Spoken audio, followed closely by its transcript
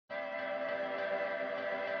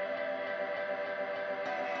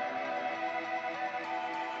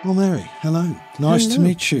Well, Mary, hello. Nice to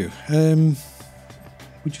meet you. Would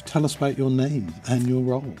you tell us about your name and your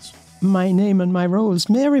roles? My name and my roles.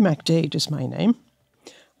 Mary McDade is my name.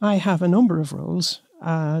 I have a number of roles,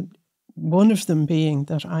 one of them being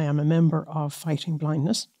that I am a member of Fighting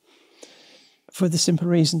Blindness, for the simple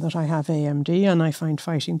reason that I have AMD, and I find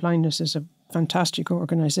Fighting Blindness is a fantastic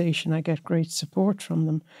organisation. I get great support from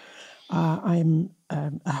them. I'm a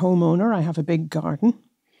homeowner. I have a big garden.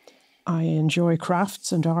 I enjoy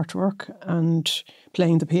crafts and artwork and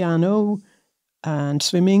playing the piano and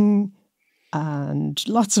swimming and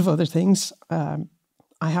lots of other things. I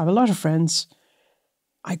have a lot of friends.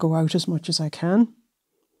 I go out as much as I can.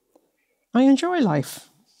 I enjoy life.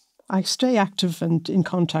 I stay active and in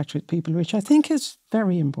contact with people, which I think is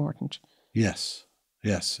very important. Yes.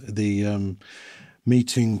 The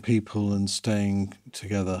meeting people and staying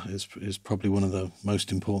together is probably one of the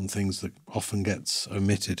most important things that often gets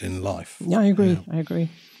omitted in life. Yeah, I agree. I agree.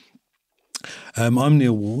 I'm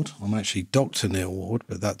Neil Ward. I'm actually Dr. Neil Ward,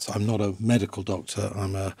 but I'm not a medical doctor.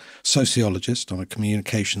 I'm a sociologist. I'm a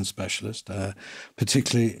communication specialist,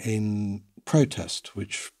 particularly in protest,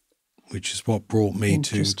 which is what brought me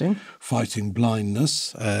to Fighting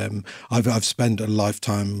Blindness. I've spent a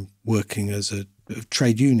lifetime working as a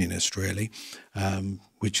trade unionist, really,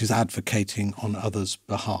 which is advocating on others'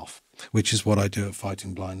 behalf, which is what I do at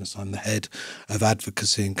Fighting Blindness. I'm the head of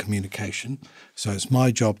Advocacy and Communication. So it's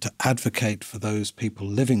my job to advocate for those people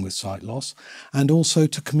living with sight loss and also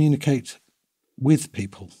to communicate with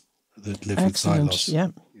people that live with sight loss. Yeah.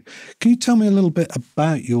 Can you tell me a little bit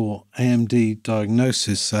about your AMD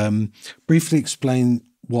diagnosis? Briefly explain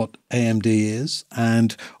what AMD is,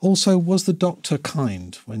 and also, was the doctor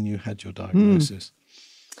kind when you had your diagnosis?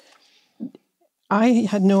 I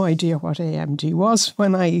had no idea what AMD was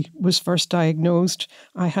when I was first diagnosed.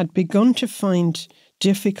 I had begun to find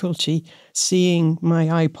difficulty seeing my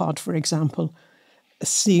iPod, for example,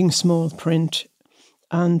 seeing small print,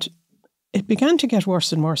 and it began to get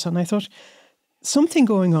worse and worse. And I thought, something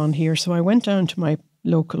going on here. So I went down to my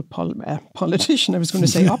local politician, I was going to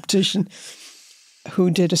say optician,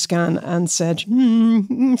 who did a scan and said,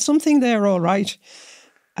 something there, all right.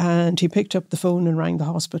 And he picked up the phone and rang the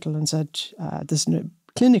hospital and said, there's a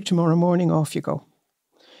clinic tomorrow morning, off you go.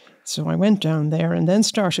 So I went down there and then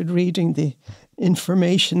started reading the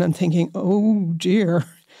information and thinking, oh dear,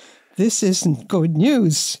 this isn't good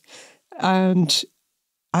news. And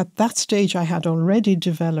at that stage, I had already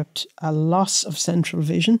developed a loss of central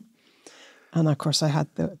vision. And of course, I had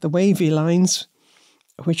the wavy lines,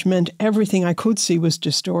 which meant everything I could see was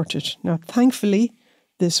distorted. Now, thankfully,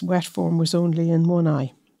 this wet form was only in one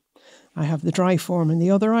eye. I have the dry form in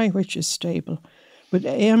the other eye, which is stable. But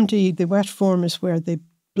AMD, the wet form, is where the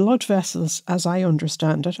blood vessels, as I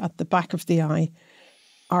understand it, at the back of the eye,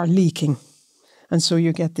 are leaking. And so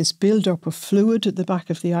you get this build-up of fluid at the back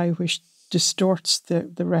of the eye, which distorts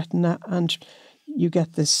the retina, and you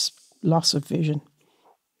get this loss of vision.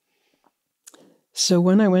 So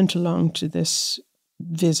when I went along to this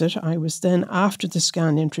visit, I was then, after the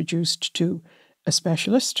scan, introduced to a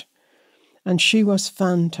specialist, and she was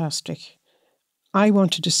fantastic. I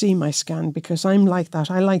wanted to see my scan because I'm like that.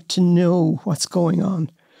 I like to know what's going on,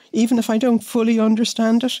 even if I don't fully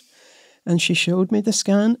understand it. And she showed me the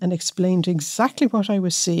scan and explained exactly what I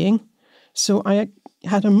was seeing. So I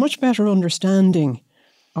had a much better understanding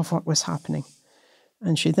of what was happening.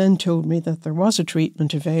 And she then told me that there was a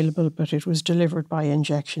treatment available, but it was delivered by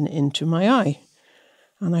injection into my eye.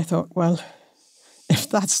 And I thought, well, if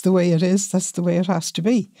that's the way it is, that's the way it has to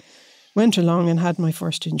be. Went along and had my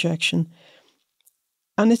first injection.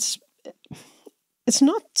 And it's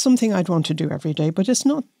not something I'd want to do every day, but it's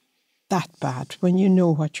not that bad when you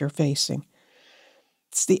know what you're facing.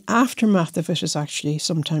 It's the aftermath of it is actually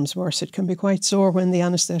sometimes worse. It can be quite sore when the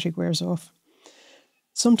anaesthetic wears off.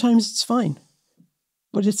 Sometimes it's fine,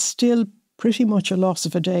 but it's still pretty much a loss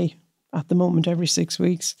of a day at the moment every 6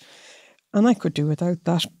 weeks. And I could do without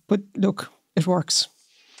that. But look, it works.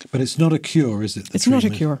 But it's not a cure, is it? It's not a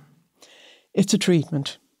cure. It's a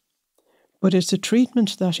treatment. But it's a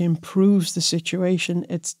treatment that improves the situation.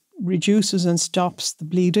 It reduces and stops the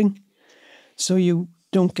bleeding, so you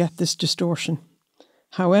don't get this distortion.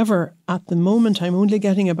 However, at the moment, I'm only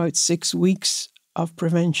getting about 6 weeks of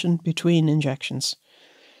prevention between injections.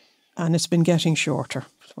 And it's been getting shorter.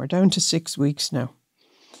 We're down to 6 weeks now.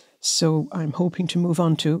 So I'm hoping to move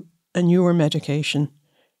on to a newer medication,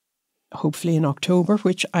 hopefully in October,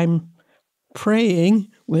 which I'm praying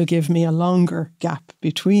will give me a longer gap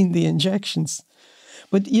between the injections.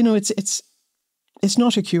 But, you know, it's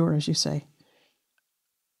not a cure, as you say.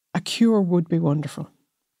 A cure would be wonderful.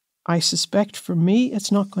 I suspect for me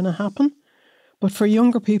it's not going to happen, But for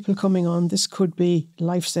younger people coming on, this could be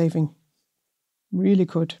life-saving. Really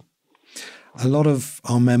could. A lot of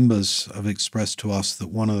our members have expressed to us that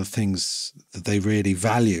one of the things that they really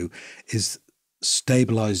value is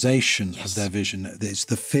stabilization of their vision. It's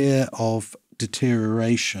the fear of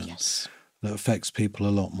deterioration that affects people a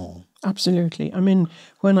lot more. Absolutely. I mean,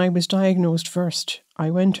 when I was diagnosed first, I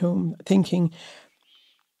went home thinking,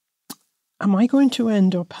 am I going to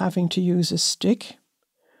end up having to use a stick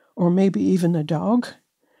or maybe even a dog?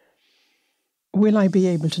 Will I be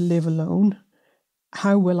able to live alone?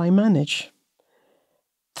 How will I manage?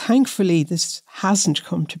 Thankfully, this hasn't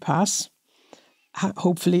come to pass.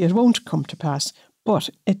 Hopefully, it won't come to pass. But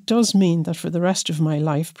it does mean that for the rest of my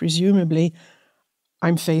life, presumably,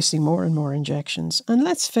 I'm facing more and more injections. And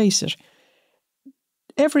let's face it,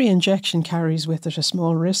 every injection carries with it a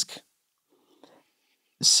small risk.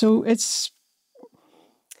 So it's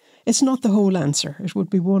not the whole answer. It would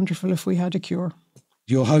be wonderful if we had a cure.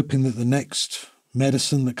 You're hoping that the next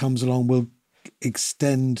medicine that comes along will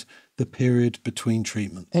extend the period between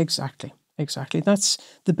treatments. Exactly. That's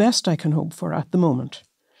the best I can hope for at the moment.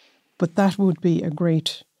 But that would be a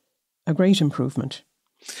great improvement.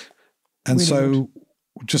 And really so,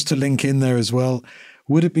 just to link in there as well,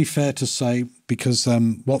 would it be fair to say, because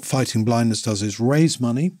what Fighting Blindness does is raise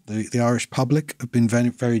money, the Irish public have been very,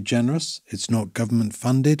 very generous. It's not government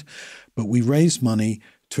funded, but we raise money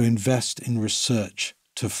to invest in research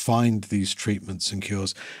to find these treatments and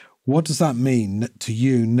cures. What does that mean to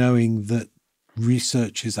you, knowing that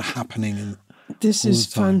research is happening? This is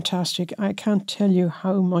fantastic. I can't tell you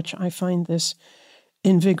how much I find this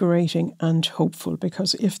invigorating and hopeful,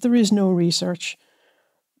 because if there is no research,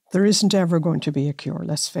 there isn't ever going to be a cure,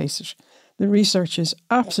 let's face it. The research is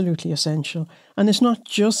absolutely essential. And it's not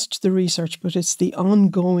just the research, but it's the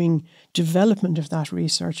ongoing development of that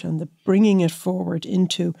research and the bringing it forward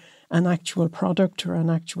into an actual product or an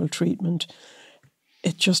actual treatment.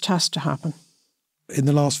 It just has to happen. In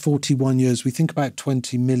the last 41 years, we think about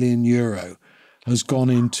 20 million euro has gone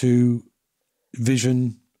into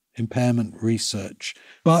vision impairment research.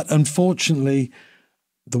 But unfortunately,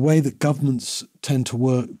 the way that governments tend to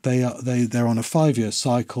work, they're on a 5-year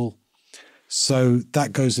cycle. So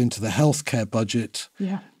that goes into the healthcare budget.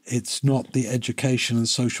 Yeah. It's not the education and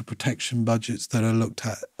social protection budgets that are looked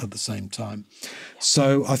at the same time.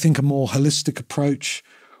 So I think a more holistic approach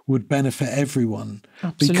would benefit everyone.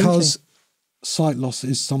 Absolutely. Because sight loss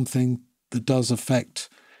is something that does affect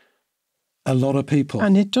a lot of people.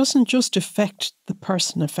 And it doesn't just affect the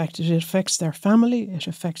person affected, it affects their family, it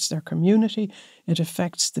affects their community, it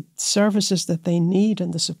affects the services that they need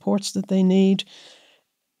and the supports that they need.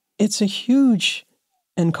 It's a huge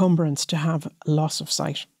encumbrance to have a loss of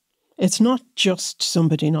sight. It's not just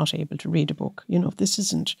somebody not able to read a book.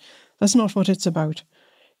 That's not what it's about.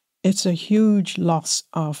 It's a huge loss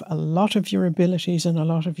of a lot of your abilities and a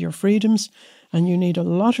lot of your freedoms, and you need a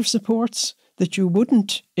lot of supports that you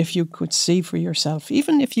wouldn't if you could see for yourself,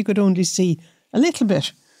 even if you could only see a little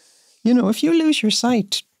bit. If you lose your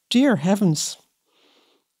sight, dear heavens,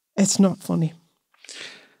 it's not funny.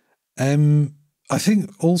 I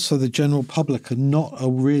think also the general public are not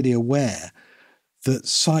really aware that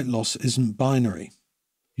sight loss isn't binary.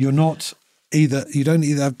 You don't either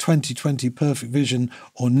have 20/20 perfect vision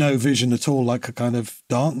or no vision at all, like a kind of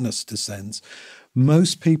darkness descends.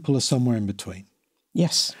 Most people are somewhere in between.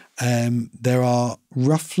 Yes. There are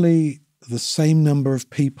roughly the same number of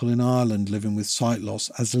people in Ireland living with sight loss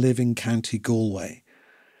as live in County Galway.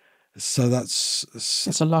 So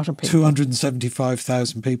it's a lot of people.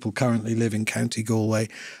 275,000 people currently live in County Galway.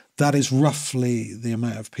 That is roughly the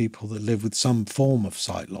amount of people that live with some form of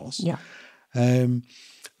sight loss. Yeah. And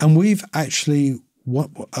we've actually,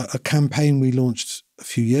 a campaign we launched a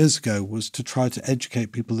few years ago was to try to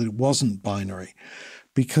educate people that it wasn't binary,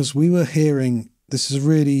 because we were hearing, this is a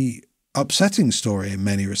really upsetting story in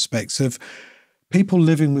many respects, of people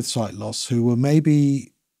living with sight loss who were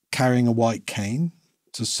maybe carrying a white cane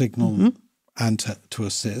to signal and to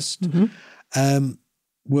assist,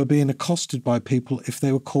 were being accosted by people if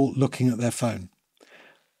they were caught looking at their phone,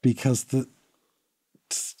 because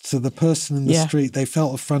to the person in the street, they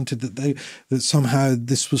felt affronted that somehow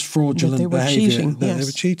this was fraudulent behaviour, they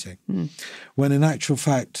were cheating. When in actual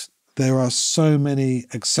fact, there are so many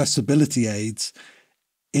accessibility aids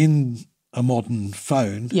in a modern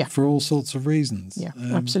phone for all sorts of reasons. Yeah,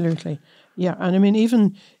 absolutely. Yeah, and I mean,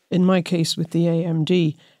 even in my case with the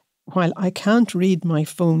AMD, while I can't read my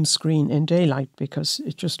phone screen in daylight because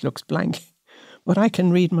it just looks blank, but I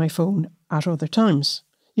can read my phone at other times.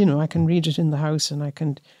 I can read it in the house, and I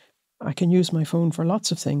can use my phone for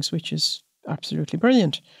lots of things, which is absolutely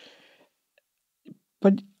brilliant.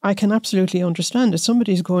 But I can absolutely understand it.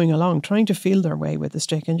 Somebody's going along trying to feel their way with the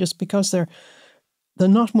stick, and just because they're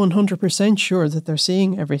not 100% sure that they're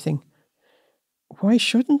seeing everything, why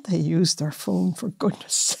shouldn't they use their phone, for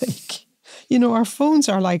goodness sake? You know, our phones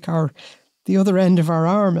are like the other end of our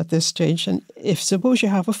arm at this stage. And if suppose you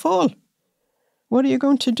have a fall, what are you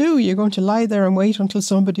going to do? You're going to lie there and wait until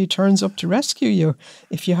somebody turns up to rescue you.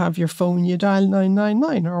 If you have your phone, you dial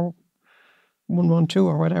 999 or 112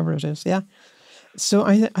 or whatever it is, yeah? So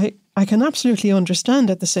I can absolutely understand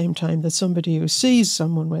at the same time that somebody who sees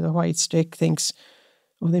someone with a white stick thinks,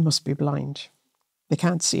 oh, they must be blind. They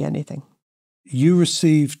can't see anything. You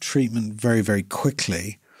received treatment very, very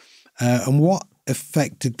quickly. And what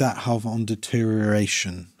effect did that have on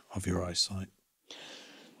deterioration of your eyesight?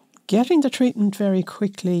 Getting the treatment very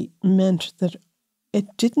quickly meant that it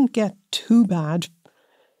didn't get too bad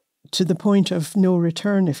to the point of no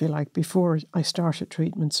return, if you like, before I started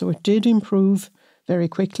treatment. So it did improve very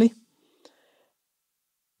quickly.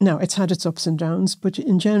 Now, it's had its ups and downs, but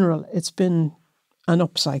in general, it's been an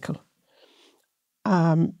upcycle.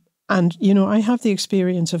 And, you know, I have the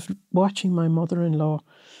experience of watching my mother-in-law,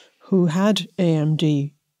 who had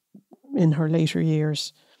AMD in her later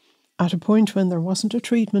years, at a point when there wasn't a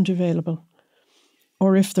treatment available.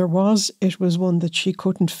 Or if there was, it was one that she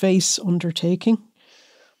couldn't face undertaking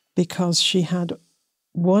because she had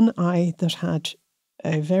one eye that had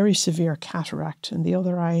a very severe cataract and the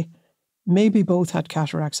other eye, maybe both had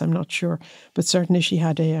cataracts, I'm not sure, but certainly she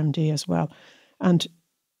had AMD as well. And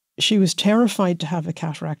she was terrified to have a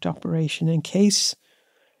cataract operation in case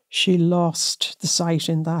she lost the sight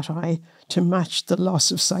in that eye to match the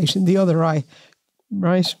loss of sight in the other eye,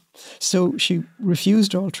 right? So she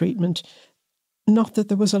refused all treatment. Not that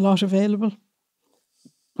there was a lot available,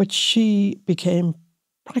 but she became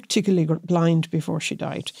practically blind before she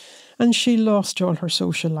died. And she lost all her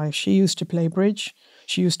social life. She used to play bridge.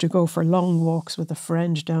 She used to go for long walks with a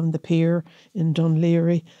friend down the pier in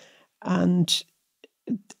Dunleary. And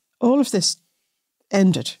all of this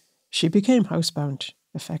ended. She became housebound,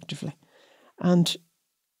 effectively. And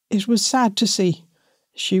it was sad to see.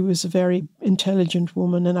 She was a very intelligent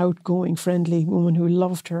woman, an outgoing, friendly woman who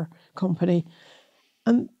loved her company.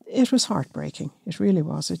 And it was heartbreaking. It really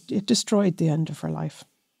was. It destroyed the end of her life.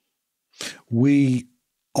 We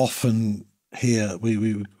often hear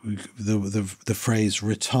the phrase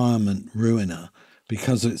retirement ruiner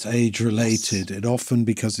because it's age related. Yes. Often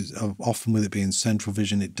with it being central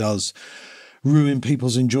vision, it does ruin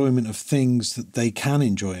people's enjoyment of things that they can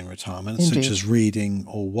enjoy in retirement, Indeed. Such as reading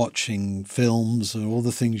or watching films or all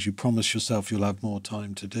the things you promise yourself you'll have more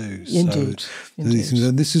time to do. Indeed.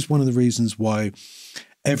 And this is one of the reasons why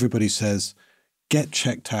everybody says get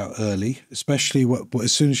checked out early, especially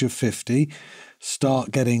as soon as you're 50,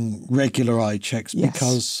 start getting regular eye checks. Yes.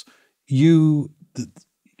 Because you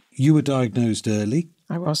were diagnosed early.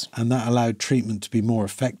 I was. And that allowed treatment to be more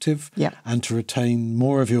effective, yeah. and to retain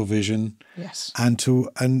more of your vision. Yes. And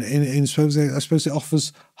I suppose it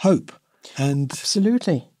offers hope. And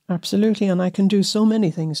Absolutely. And I can do so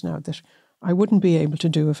many things now that I wouldn't be able to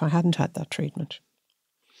do if I hadn't had that treatment.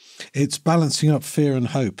 It's balancing up fear and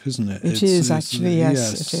hope, isn't it? It is actually,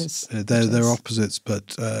 yes, it is. They're opposites,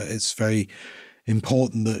 but it's very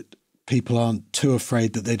important that people aren't too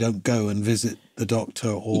afraid that they don't go and visit the doctor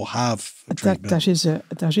or have treatment.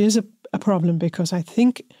 That is a problem, because I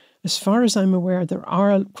think, as far as I'm aware, there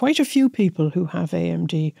are quite a few people who have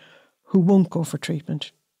AMD who won't go for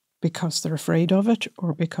treatment because they're afraid of it,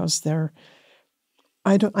 or because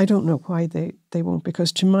I don't know why they won't,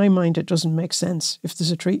 because to my mind it doesn't make sense. If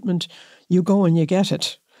there's a treatment, you go and you get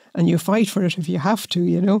it, and you fight for it if you have to,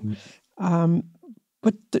 you know.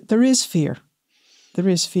 But there is fear. There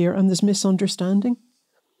is fear, and there's misunderstanding.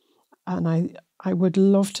 And I would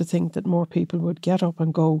love to think that more people would get up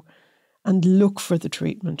and go and look for the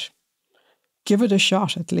treatment. Give it a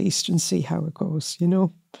shot at least and see how it goes, you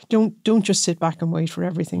know. Don't just sit back and wait for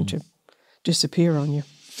everything to disappear on you.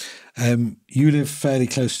 You live fairly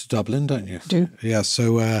close to Dublin, don't you? Do. Yeah,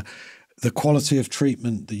 so the quality of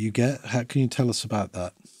treatment that you get, how can you tell us about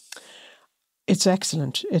that? It's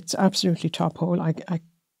excellent. It's absolutely top hole. I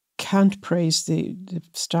can't praise the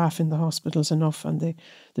staff in the hospitals enough, and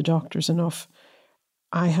the doctors enough.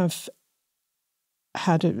 I have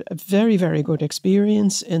had a very, very good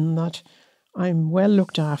experience in that I'm well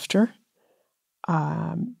looked after.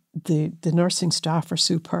 The nursing staff are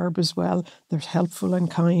superb as well. They're helpful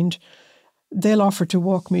and kind. They'll offer to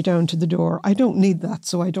walk me down to the door. I don't need that,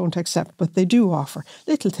 so I don't accept, but they do offer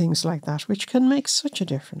little things like that, which can make such a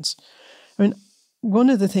difference. I mean, one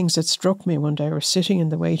of the things that struck me one day, I was sitting in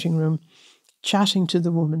the waiting room chatting to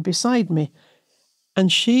the woman beside me,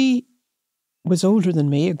 and she was older than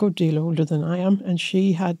me, a good deal older than I am, and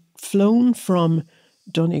she had flown from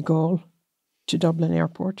Donegal to Dublin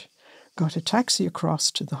Airport, got a taxi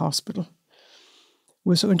across to the hospital,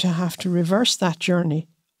 was going to have to reverse that journey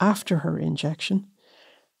after her injection.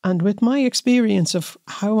 And with my experience of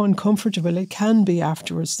how uncomfortable it can be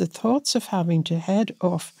afterwards, the thoughts of having to head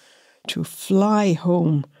off to fly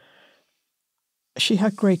home, she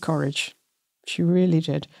had great courage. She really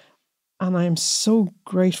did. And I'm so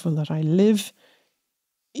grateful that I live,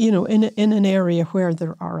 in an area where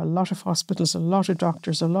there are a lot of hospitals, a lot of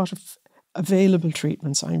doctors, a lot of available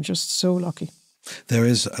treatments. I'm just so lucky. There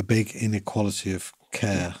is a big inequality of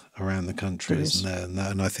care around the country, isn't there?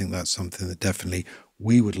 And I think that's something that definitely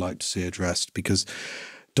we would like to see addressed, because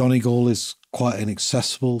Donegal is quite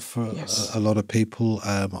inaccessible for a lot of people.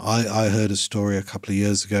 I heard a story a couple of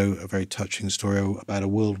years ago, a very touching story about a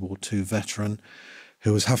World War II veteran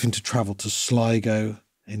who was having to travel to Sligo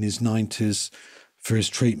in his 90s for his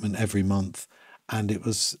treatment every month. And it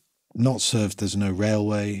was not served. There's no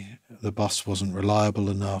railway. The bus wasn't reliable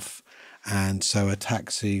enough. And so a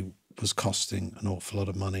taxi was costing an awful lot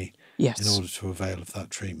of money in order to avail of that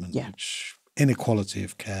treatment, which inequality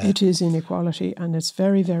of care. It is inequality, and it's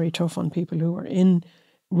very, very tough on people who are in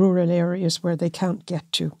rural areas where they can't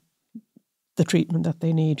get to the treatment that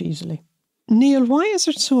they need easily. Neil, why is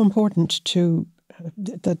it so important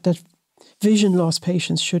that vision loss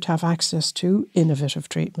patients should have access to innovative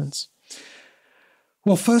treatments?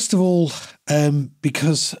 Well, first of all,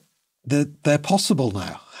 because they're possible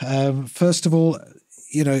now. First of all,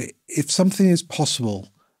 if something is possible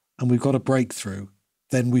and we've got a breakthrough,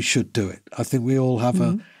 then we should do it. I think we all have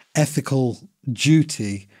an ethical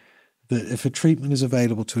duty that if a treatment is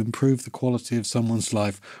available to improve the quality of someone's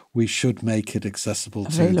life, we should make it accessible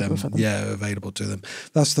to them. Yeah, available to them.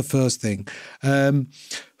 That's the first thing. In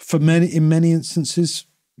many instances,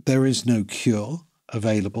 there is no cure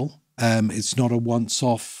available. It's not a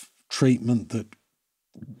once-off treatment that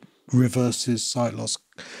reverses sight loss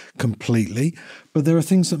completely, but there are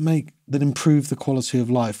things that improve the quality of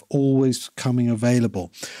life always coming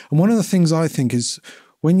available. And one of the things I think is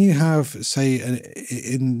when you have, say,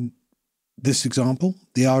 in this example,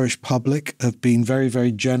 the Irish public have been very,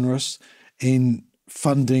 very generous in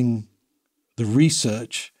funding the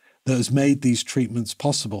research that has made these treatments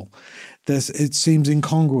possible. It seems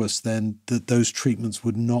incongruous then that those treatments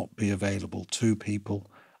would not be available to people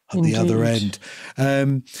at the other end.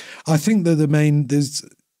 I think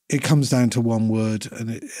that it comes down to one word,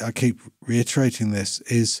 and I keep reiterating this,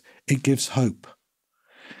 is it gives hope.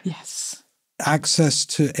 Yes. Access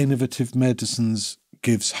to innovative medicines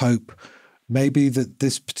gives hope. Maybe that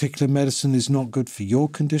this particular medicine is not good for your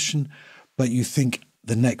condition, but you think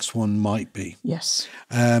the next one might be. Yes.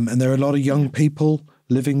 And there are a lot of young people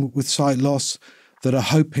living with sight loss that are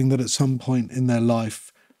hoping that at some point in their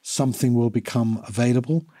life, something will become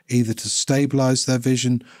available, either to stabilize their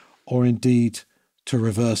vision or indeed to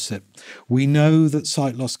reverse it. We know that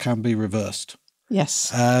sight loss can be reversed.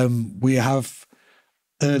 Yes. We have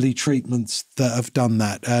early treatments that have done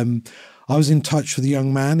that. I was in touch with a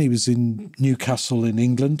young man. He was in Newcastle in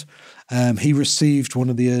England. He received one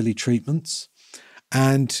of the early treatments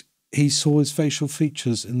and he saw his facial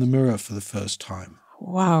features in the mirror for the first time.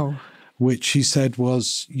 Wow. Which he said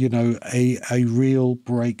was, a real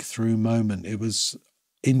breakthrough moment. It was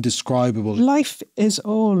indescribable. Life is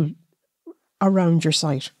all around your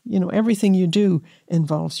sight. Everything you do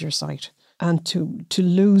involves your sight. And to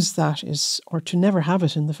lose that or to never have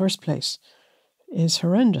it in the first place is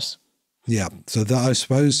horrendous. Yeah. So I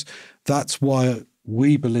suppose that's why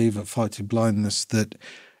we believe at Fighting Blindness that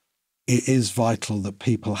it is vital that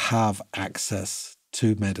people have access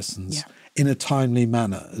to medicines in a timely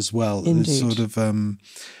manner as well. Indeed. Sort of,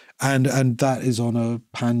 and that is on a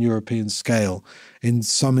pan-European scale. In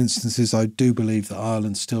some instances, I do believe that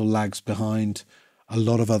Ireland still lags behind a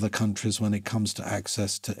lot of other countries when it comes to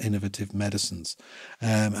access to innovative medicines.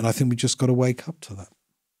 And I think we just got to wake up to that.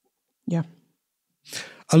 Yeah.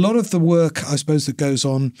 A lot of the work, I suppose, that goes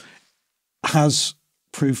on has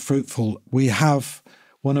proved fruitful. We have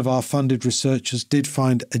one of our funded researchers did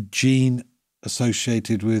find a gene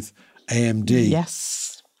associated with AMD.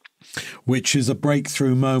 Yes. Which is a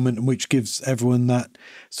breakthrough moment and which gives everyone that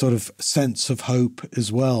sort of sense of hope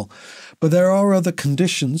as well. But there are other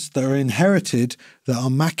conditions that are inherited that are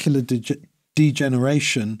macular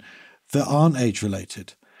degeneration that aren't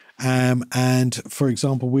age-related. And, for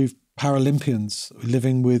example, we've Paralympians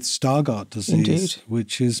living with Stargardt disease, Indeed.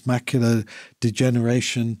 which is macular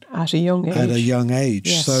degeneration at a young age.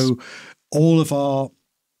 Yes. So all of our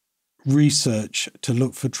research to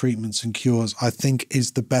look for treatments and cures, I think,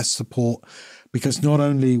 is the best support, because not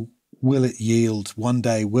only will it yield one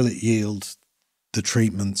day? Will it yield the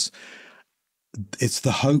treatments? It's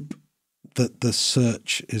the hope that the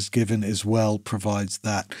search is given as well provides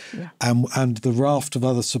that. Yeah. And the raft of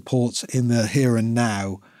other supports in the here and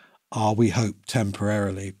now are, we hope,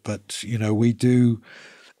 temporarily. But, you know, we do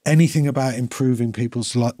anything about improving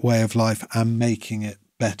people's way of life and making it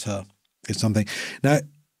better is something. Now,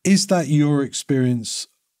 is that your experience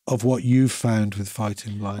of what you've found with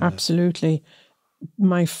fighting blindness? Absolutely.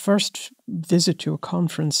 My first visit to a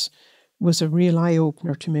conference was a real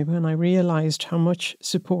eye-opener to me when I realised how much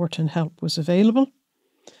support and help was available.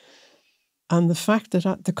 And the fact that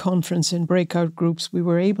at the conference in breakout groups, we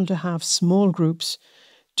were able to have small groups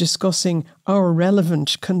discussing our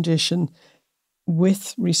relevant condition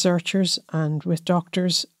with researchers and with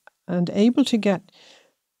doctors, and able to get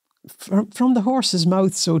from the horse's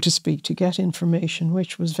mouth, so to speak, to get information,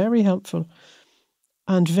 which was very helpful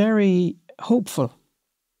and very hopeful.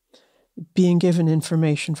 Being given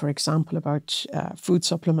information, for example, about food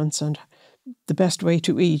supplements and the best way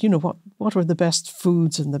to eat. You know, what are the best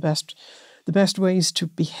foods and the best ways to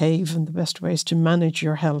behave and the best ways to manage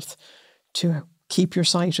your health, to keep your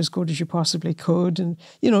sight as good as you possibly could. And,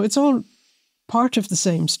 you know, it's all part of the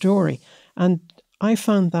same story. And I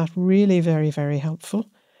found that really very, very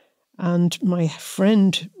helpful. And my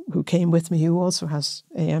friend who came with me, who also has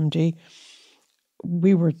AMD,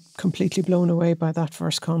 we were completely blown away by that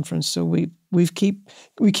first conference. So we keep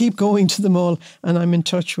going to them all, and I'm in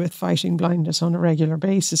touch with Fighting Blindness on a regular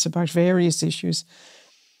basis about various issues.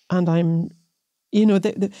 And I'm, you know,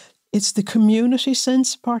 it's the community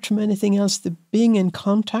sense apart from anything else, the being in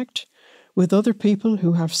contact with other people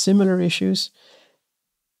who have similar issues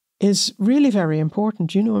is really very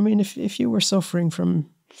important. You know, I mean, if you were suffering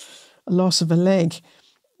from a loss of a leg,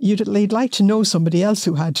 you'd like to know somebody else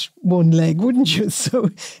who had one leg, wouldn't you? So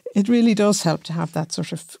it really does help to have that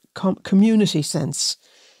sort of community sense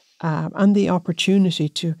and the opportunity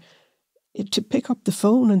to pick up the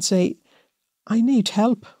phone and say, I need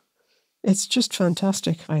help. It's just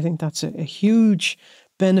fantastic. I think that's a huge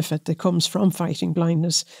benefit that comes from fighting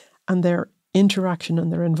blindness and their interaction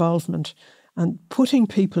and their involvement and putting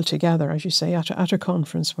people together, as you say, at a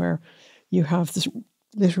conference where you have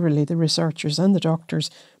literally the researchers and the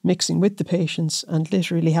doctors mixing with the patients and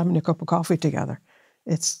literally having a cup of coffee together.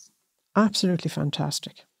 It's absolutely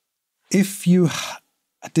fantastic. If you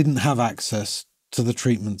didn't have access to the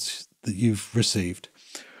treatments that you've received,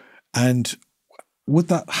 and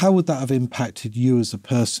how would that have impacted you as a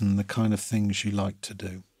person, the kind of things you like to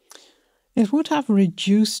do? It would have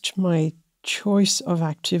reduced my choice of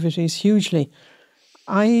activities hugely.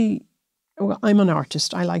 I'm an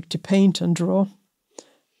artist. I like to paint and draw.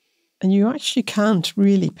 And you actually can't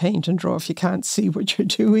really paint and draw if you can't see what you're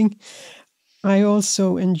doing. I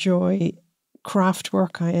also enjoy craft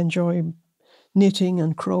work. I enjoy knitting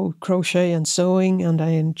and crochet and sewing, and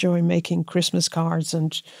I enjoy making Christmas cards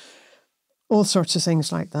and all sorts of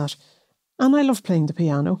things like that. And I love playing the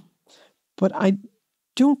piano, but I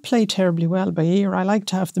don't play terribly well by ear. I like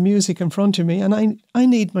to have the music in front of me, and I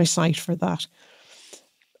need my sight for that.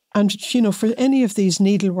 And, you know, for any of these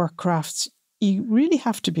needlework crafts, you really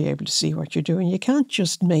have to be able to see what you're doing. You can't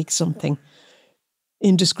just make something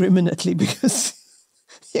indiscriminately because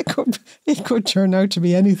it could turn out to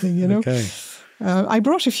be anything, you know. Okay. I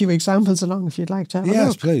brought a few examples along if you'd like to have a look.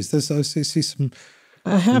 Yes, please. I see some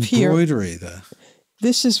I have embroidery there.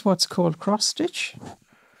 This is what's called cross stitch,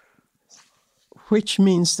 which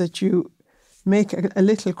means that you make a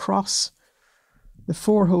little cross. The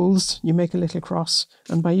 4 holes, you make a little cross,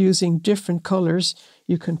 and by using different colours,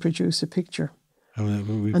 you can produce a picture.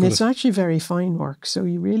 And it's actually very fine work, so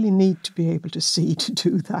you really need to be able to see to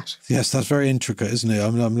do that. Yes, that's very intricate, isn't it?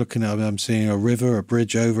 I'm looking at, I'm seeing a river, a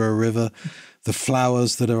bridge over a river, the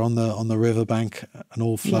flowers that are on the riverbank and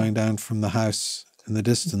all flowing down from the house in the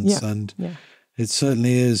distance. And it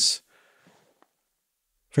certainly is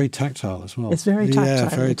very tactile as well. It's very tactile. Yeah,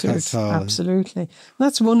 very tactile. Absolutely.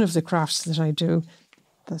 That's one of the crafts that I do.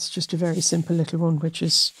 That's just a very simple little one, which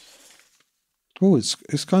is... Oh,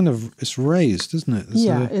 it's raised, isn't it?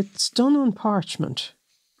 It's done on parchment.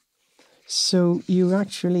 So you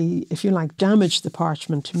actually, if you like, damage the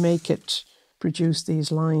parchment to make it produce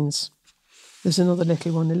these lines. There's another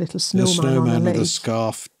little one, a little snowman on a lake. With a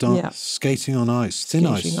scarf, skating on ice, thin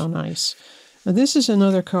ice. Skating on ice. Now this is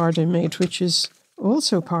another card I made, which is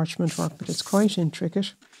also parchment work, but it's quite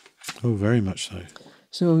intricate. Oh, very much so.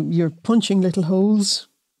 So you're punching little holes.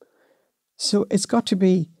 So it's got to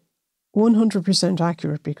be 100%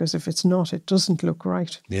 accurate, because if it's not, it doesn't look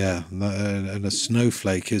right. Yeah, and a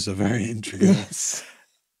snowflake is a very intricate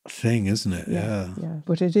thing, isn't it? Yeah.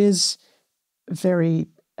 But it is very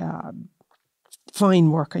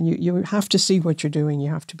fine work, and you have to see what you're doing. You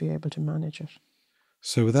have to be able to manage it.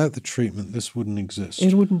 So without the treatment, this wouldn't exist?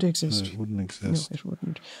 It wouldn't exist. No, it wouldn't exist. No, it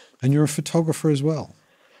wouldn't. And you're a photographer as well?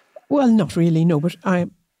 Well, not really, no, but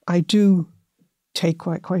I do take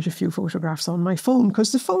quite a few photographs on my phone,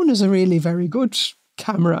 because the phone is a really very good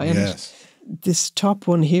camera. And yes. This top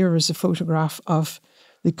one here is a photograph of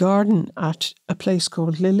the garden at a place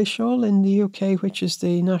called Lillishall in the UK, which is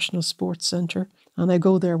the National Sports Centre. And I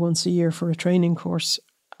go there once a year for a training course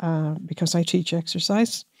because I teach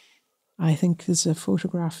exercise. I think there's a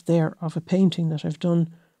photograph there of a painting that I've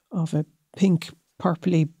done of a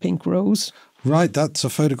purpley pink rose. Right, that's a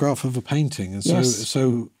photograph of a painting. And yes.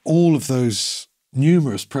 So all of those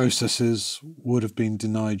numerous processes would have been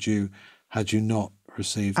denied you had you not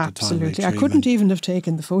received the timely treatment. Absolutely. I couldn't even have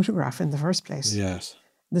taken the photograph in the first place. Yes.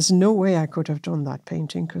 There's no way I could have done that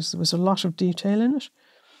painting, because there was a lot of detail in it.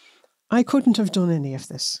 I couldn't have done any of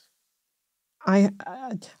this. A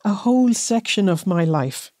whole section of my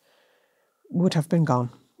life would have been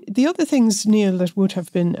gone. The other things, Neil, that would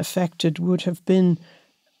have been affected would have been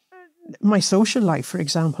my social life, for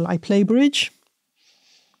example. I play bridge.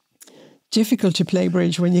 Difficult to play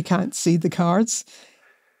bridge when you can't see the cards.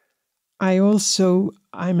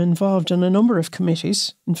 I'm involved in a number of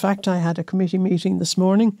committees. In fact, I had a committee meeting this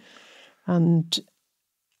morning, and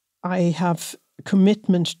I have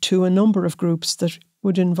commitment to a number of groups that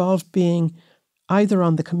would involve being either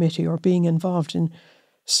on the committee or being involved in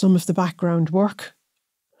some of the background work.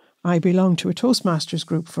 I belong to a Toastmasters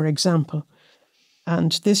group, for example,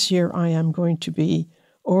 and this year I am going to be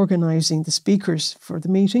organising the speakers for the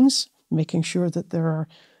meetings, making sure that there are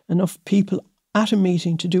enough people at a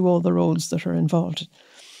meeting to do all the roles that are involved.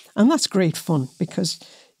 And that's great fun, because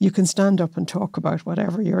you can stand up and talk about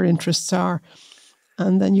whatever your interests are,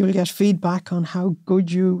 and then you'll get feedback on how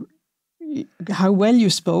well you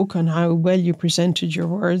spoke and how well you presented your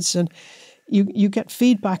words, and you get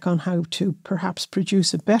feedback on how to perhaps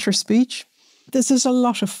produce a better speech. This is a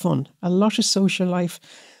lot of fun, a lot of social life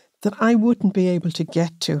that I wouldn't be able to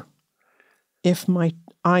get to if my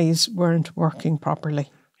eyes weren't working properly.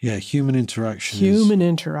 Yeah, human interaction. Human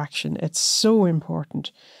interaction. It's so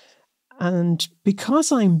important. And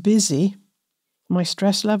because I'm busy, my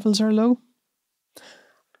stress levels are low.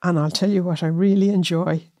 And I'll tell you what I really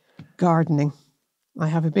enjoy, gardening. I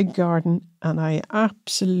have a big garden and I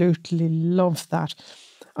absolutely love that.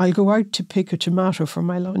 I'll go out to pick a tomato for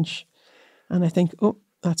my lunch and I think, oh,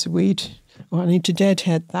 that's a weed. Oh, I need to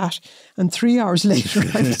deadhead that. And 3 hours later,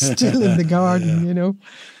 I'm still in the garden, you know.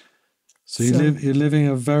 So you're living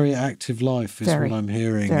a very active life, is what I'm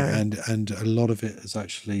hearing, very. and a lot of it is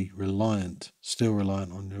actually still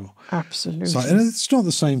reliant on your absolutely sight. And it's not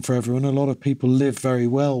the same for everyone. A lot of people live very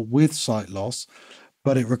well with sight loss,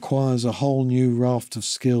 but it requires a whole new raft of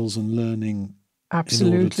skills and learning.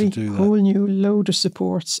 Absolutely, in order to do that. Whole new load of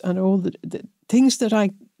supports and all the things that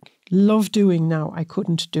I love doing now. I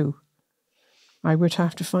couldn't do. I would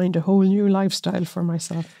have to find a whole new lifestyle for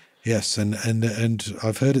myself. Yes, and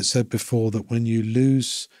I've heard it said before that when you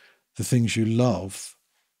lose the things you love,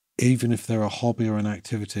 even if they're a hobby or an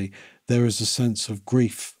activity, there is a sense of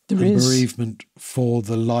grief and bereavement for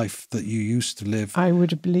the life that you used to live. I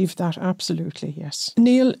would believe that, absolutely, yes.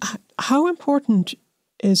 Neil, how important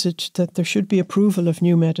is it that there should be approval of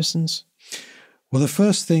new medicines? Well, the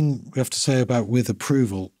first thing we have to say about with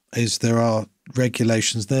approval is there are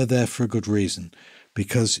regulations. They're there for a good reason,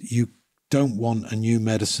 because you don't want a new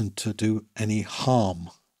medicine to do any harm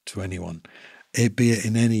to anyone, be it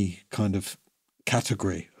in any kind of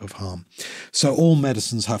category of harm. So all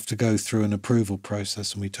medicines have to go through an approval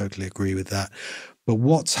process, and we totally agree with that. But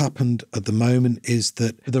what's happened at the moment is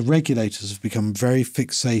that the regulators have become very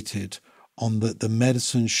fixated on that the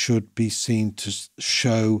medicine should be seen to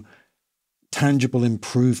show tangible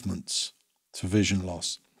improvements to vision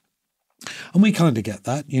loss. And we kind of get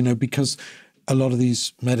that, because a lot of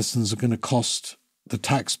these medicines are going to cost the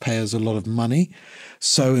taxpayers a lot of money.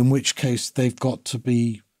 So in which case they've got to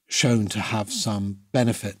be shown to have some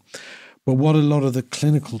benefit. But what a lot of the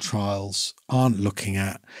clinical trials aren't looking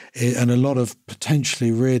at, and a lot of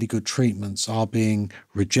potentially really good treatments are being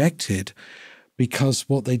rejected, because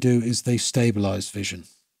what they do is they stabilize vision.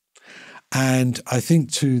 And I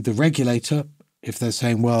think to the regulator, if they're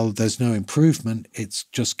saying, well, there's no improvement, it's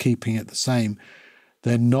just keeping it the same,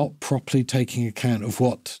 they're not properly taking account of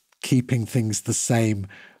what keeping things the same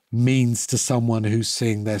means to someone who's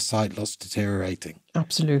seeing their sight loss deteriorating.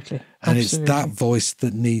 Absolutely. And it's that voice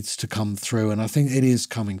that needs to come through. And I think it is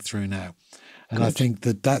coming through now. And good. I think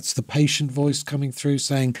that that's the patient voice coming through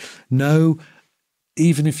saying, no,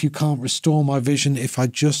 even if you can't restore my vision, if I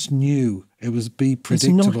just knew It was be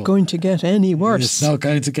predictable. It's not going to get any worse. It's not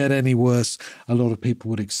going to get any worse. A lot of people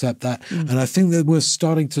would accept that. And I think that we're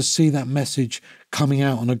starting to see that message coming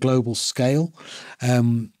out on a global scale.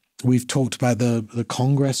 We've talked about the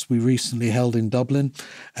Congress we recently held in Dublin,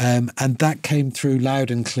 and that came through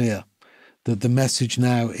loud and clear, that the message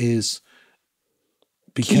now is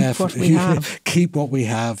be careful. Keep what we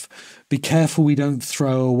have. Be careful we don't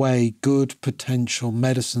throw away good potential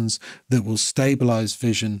medicines that will stabilize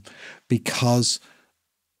vision, because,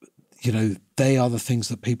 you know, they are the things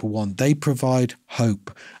that people want. They provide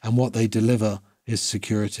hope, and what they deliver is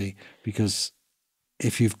security. Because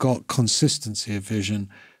if you've got consistency of vision,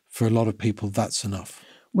 for a lot of people, that's enough.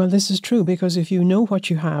 Well, this is true, because if you know what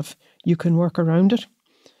you have, you can work around it.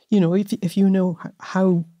 You know, if you know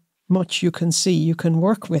how much you can see, you can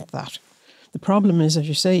work with that. The problem is, as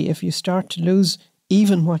you say, if you start to lose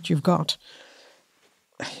even what you've got,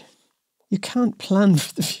 you can't plan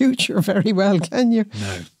for the future very well, can you?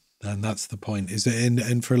 No, and that's the point. Is it?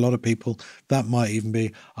 And for a lot of people, that might even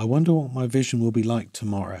be, I wonder what my vision will be like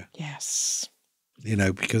tomorrow. Yes. You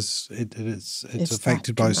know, because it's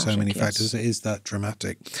affected by so many factors. It is that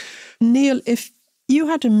dramatic. Neil, if you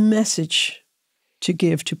had a message to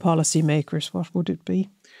give to policymakers, what would it be?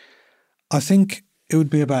 I think it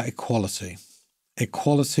would be about equality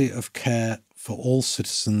of care for all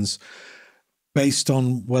citizens, based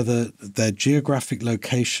on whether their geographic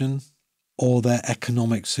location or their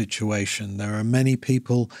economic situation. There are many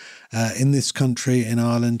people in this country, in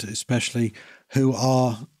Ireland especially, who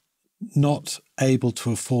are not able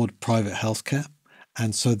to afford private healthcare,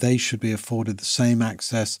 and so they should be afforded the same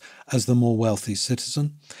access as the more wealthy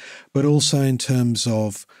citizen. But also in terms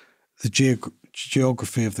of the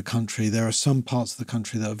geography of the country, there are some parts of the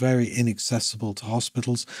country that are very inaccessible to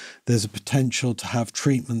hospitals. There's a potential to have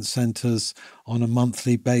treatment centres on a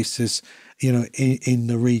monthly basis, you know, in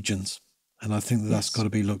the regions. And I think that's got to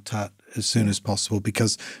be looked at as soon as possible,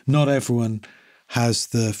 because not everyone has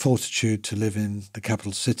the fortitude to live in the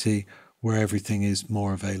capital city where everything is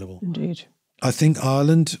more available. Indeed. I think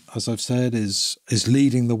Ireland, as I've said, is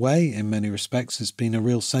leading the way in many respects. It's been a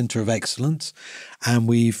real centre of excellence, and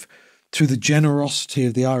we've, through the generosity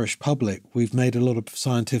of the Irish public, we've made a lot of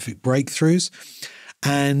scientific breakthroughs,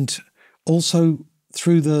 and also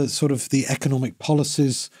through the sort of the economic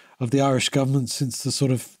policies of the Irish government since the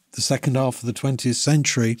sort of the second half of the 20th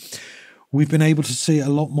century, we've been able to see a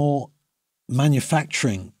lot more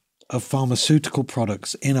manufacturing of pharmaceutical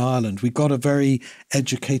products in Ireland. We've got a very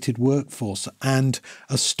educated workforce and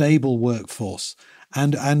a stable workforce,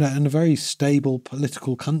 and a very stable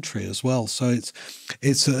political country as well. So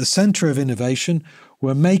it's a centre of innovation.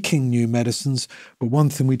 We're making new medicines, but one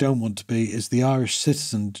thing we don't want to be is the Irish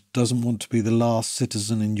citizen doesn't want to be the last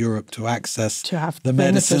citizen in Europe to access the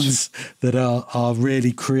medicines that are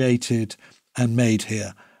really created and made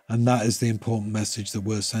here. And that is the important message that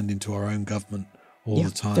we're sending to our own government all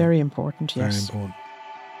the time. Very important, yes. Very important.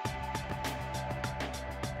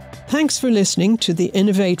 Thanks for listening to the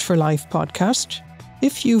Innovate for Life podcast.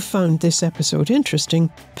 If you found this episode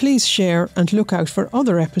interesting, please share and look out for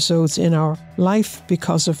other episodes in our Life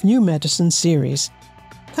Because of New Medicine series.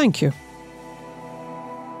 Thank you.